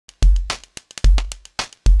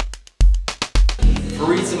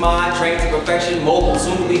Freeze to mind, train to perfection, mobile,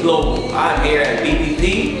 soon to be global. I'm here at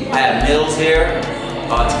BPP. I have Mills here.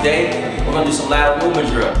 Today, we're gonna do some lateral movement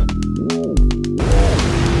drill.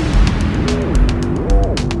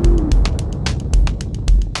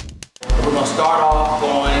 We're gonna start off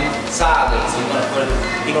going sideways. So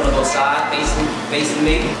you're gonna go side, facing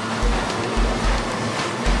me.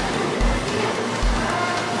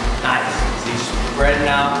 Nice. So you're spreading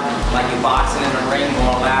out like you're boxing in the ring,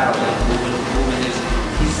 going laterally, moving his.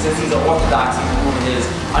 Since he's an orthodox, he's moving his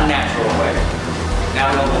unnatural way. Now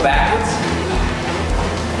we're gonna go backwards.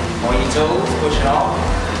 On your toes, pushing off.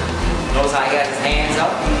 Notice how he got his hands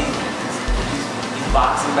up. He's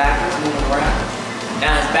boxing backwards, moving around.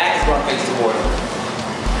 Now his back is gonna face toward him.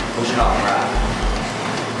 Pushing off, right?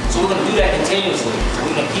 So we're gonna do that continuously. So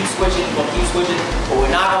we're gonna keep switching, but we're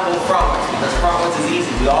not gonna go frontwards because frontwards is easy.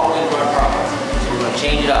 We always run frontwards. So we're gonna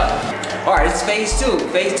change it up. All right, it's phase two.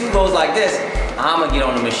 Phase two goes like this. I'm gonna get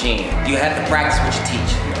on the machine. You have to practice what you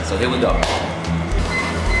teach. So here we go.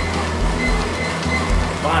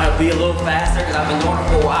 Trying to be a little faster because I've been doing it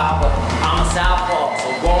for a while, but I'm a southpaw, so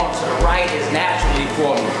going to the right is naturally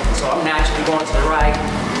for me. So I'm naturally going to the right,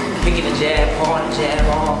 picking the jab on, jab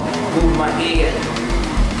on, moving my head.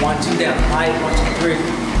 1, 2 down the pipe, 1, 2, 3.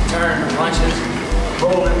 Turn the punches,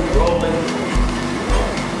 rolling.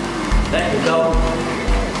 Let me go.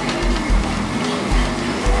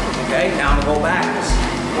 Okay, now I'm gonna go backwards.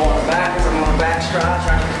 Going backwards, I'm on the back stride,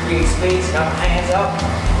 trying to create space. Got my hands up,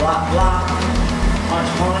 block. Punch,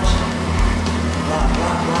 block,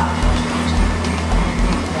 punch, block.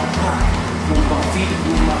 Move my feet.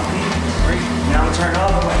 Now I'm turning the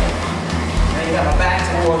other way. Now you got my back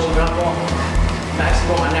towards you, but I'm going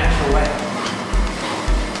my natural way.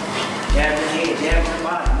 Jab your head, jab your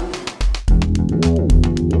body, move.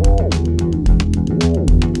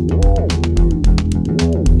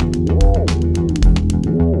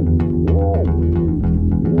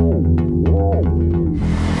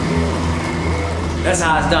 That's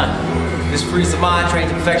how it's done. This freeze to mind, train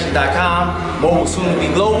to perfection.com. Mobile, soon to be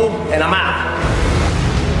global, and I'm out.